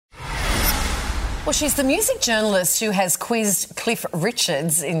Well, she's the music journalist who has quizzed Cliff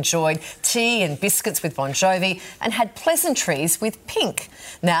Richards, enjoyed tea and biscuits with Bon Jovi and had pleasantries with Pink.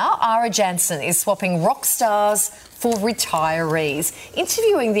 Now, Ara Jansen is swapping rock stars for retirees,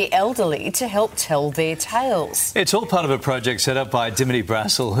 interviewing the elderly to help tell their tales. It's all part of a project set up by Dimity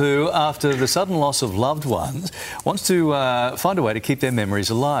Brassel, who, after the sudden loss of loved ones, wants to find a way to keep their memories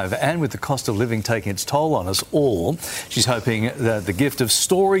alive. And with the cost of living taking its toll on us all, she's hoping that the gift of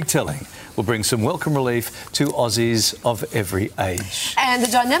storytelling will bring some welcome relief to Aussies of every age. And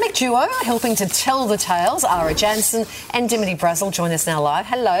the dynamic duo helping to tell the tales, Ara Jansen and Dimity Brassel, join us now live.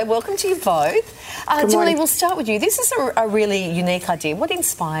 Hello, welcome to you both. Dimity, we'll start with you. This is a really unique idea. What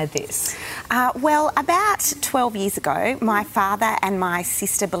inspired this? Well, about 12 years ago, my father and my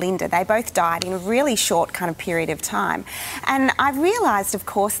sister Belinda, they both died in a really short kind of period of time. And I realised, of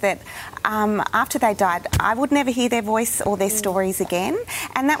course, that after they died, I would never hear their voice or their stories again.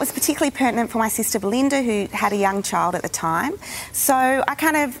 And that was particularly pertinent for my sister Belinda, who had a young child at the time. So I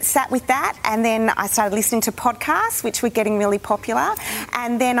kind of sat with that, and then I started listening to podcasts, which were getting really popular.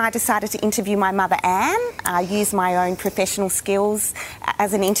 And then I decided to interview my mother, Anne. I used my own professional skills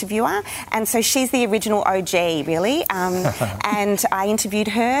as an interviewer. And so she's the original OG, really. And I interviewed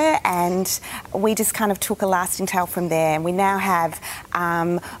her, and we just kind of took a lasting tale from there. And we now have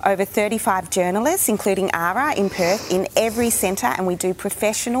over 35 journalists, including Ara in Perth, in every centre, and we do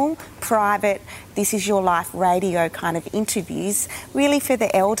professional, private, this is your life radio kind of interviews, really for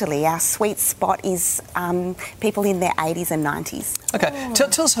the elderly. Our sweet spot is people in their 80s and 90s. OK,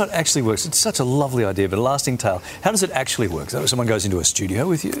 tell us how it actually works. It's such a lovely idea, but a lasting tale. How does it actually work? Is that when someone goes into a studio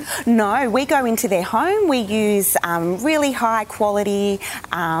with you? No, we go into their home. We use really high quality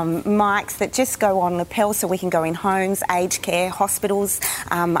mics that just go on lapel, so we can go in homes, aged care, hospitals.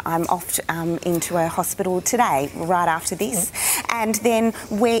 I'm off into a hospital today, right after this. And then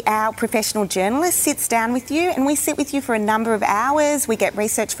our professional journalist sits down with you, and we sit with you for a number of hours. We get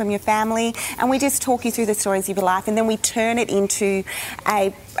research from your family, and we just talk you through the stories of your life, and then we turn it into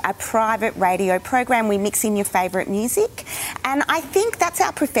a private radio program. We mix in your favourite music, and I think that's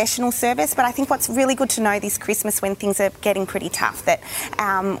our professional service. But I think what's really good to know this Christmas, when things are getting pretty tough, that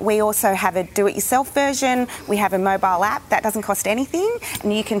we also have a do-it-yourself version. We have a mobile app that doesn't cost anything,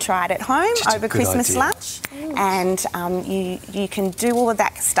 and you can try it at home over Christmas lunch, and you can do all of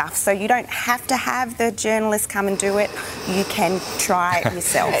that stuff. So you don't have to have the journalist come and do it. You can try it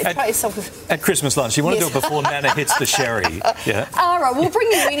yourself. At Christmas lunch. You want to do it before Nana hits the sherry. Yeah. Ara, we'll bring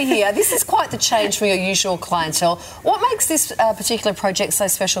you in here. This is quite the change from your usual clientele. What makes this particular project so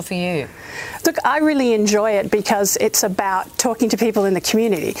special for you? Look, I really enjoy it because it's about talking to people in the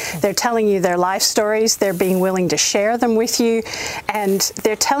community. They're telling you their life stories, they're being willing to share them with you, and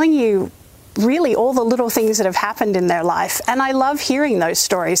they're telling you really all the little things that have happened in their life. And I love hearing those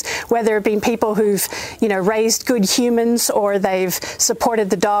stories, whether it be people who've, raised good humans, or they've supported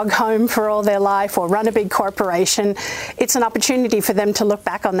the dog home for all their life, or run a big corporation. It's an opportunity for them to look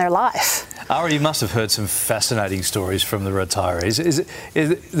back on their life. Ara, you must have heard some fascinating stories from the retirees.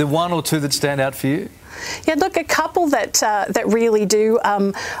 Is there one or two that stand out for you? Yeah, look, a couple that really do.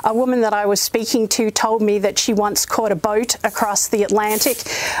 A woman that I was speaking to told me that she once caught a boat across the Atlantic,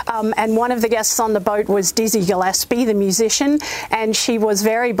 and one of the guests on the boat was Dizzy Gillespie, the musician, and she was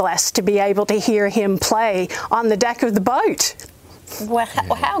very blessed to be able to hear him play on the deck of the boat. Wow,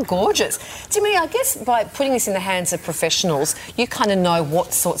 how gorgeous. Dimity, I guess by putting this in the hands of professionals, you kind of know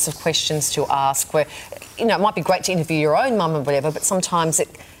what sorts of questions to ask, where, it might be great to interview your own mum or whatever, but sometimes it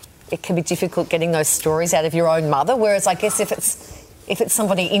can be difficult getting those stories out of your own mother, whereas I guess if it's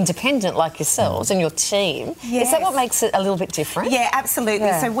somebody independent like yourselves and your team, yes. Is that what makes it a little bit different? Yeah, absolutely.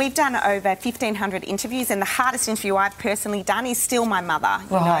 Yeah. So we've done over 1,500 interviews, and the hardest interview I've personally done is still my mother,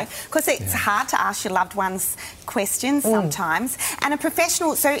 because it's hard to ask your loved ones questions sometimes. And a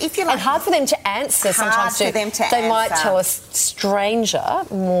professional, so if you're like... And hard for them to answer sometimes too. They might tell a stranger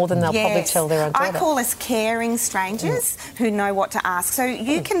more than they'll probably tell their own daughter. I call us caring strangers who know what to ask. So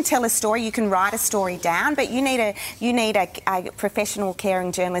you can tell a story, you can write a story down, but you need a professional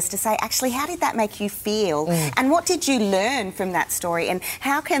caring journalist to say, actually, how did that make you feel? And what did you learn from that story? And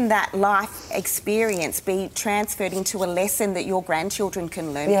how can that life experience be transferred into a lesson that your grandchildren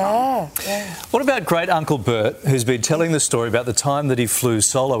can learn from? Yeah. What about great Uncle Bert, who's been telling the story about the time that he flew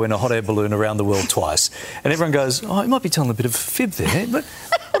solo in a hot air balloon around the world twice? And everyone goes, he might be telling a bit of a fib there, but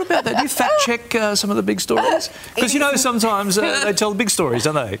what about that? Do you fact check some of the big stories? Because sometimes they tell big stories,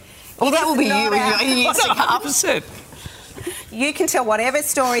 don't they? Well, that will be you in years to come. 100%. You can tell whatever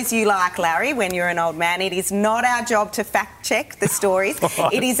stories you like, Larry, when you're an old man. It is not our job to fact-check the stories.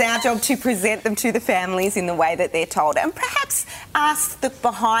 It is our job to present them to the families in the way that they're told, and perhaps ask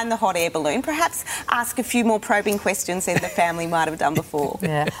behind the hot air balloon, perhaps ask a few more probing questions than the family might have done before.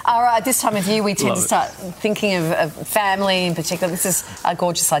 Yeah. All right, this time of year we tend to start thinking of family in particular. This is a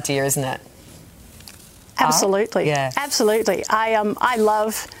gorgeous idea, isn't it? Absolutely. Yeah. Absolutely. I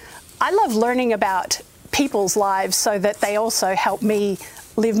love learning about people's lives so that they also help me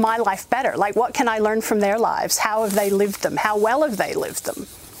live my life better. Like, what can I learn from their lives? How have they lived them? How well have they lived them?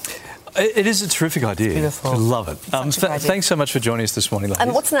 It is a terrific idea. Beautiful. I love it. Thanks so much for joining us this morning, ladies.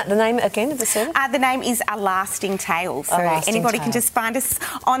 And what's the name again of the service? The name is A Lasting Tale. So Lasting anybody Tale. can just find us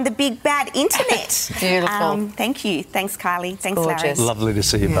on the big bad internet. Beautiful. Thank you. Thanks, Kylie. Thanks, gorgeous. Larry. Lovely to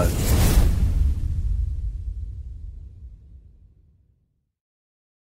see you both.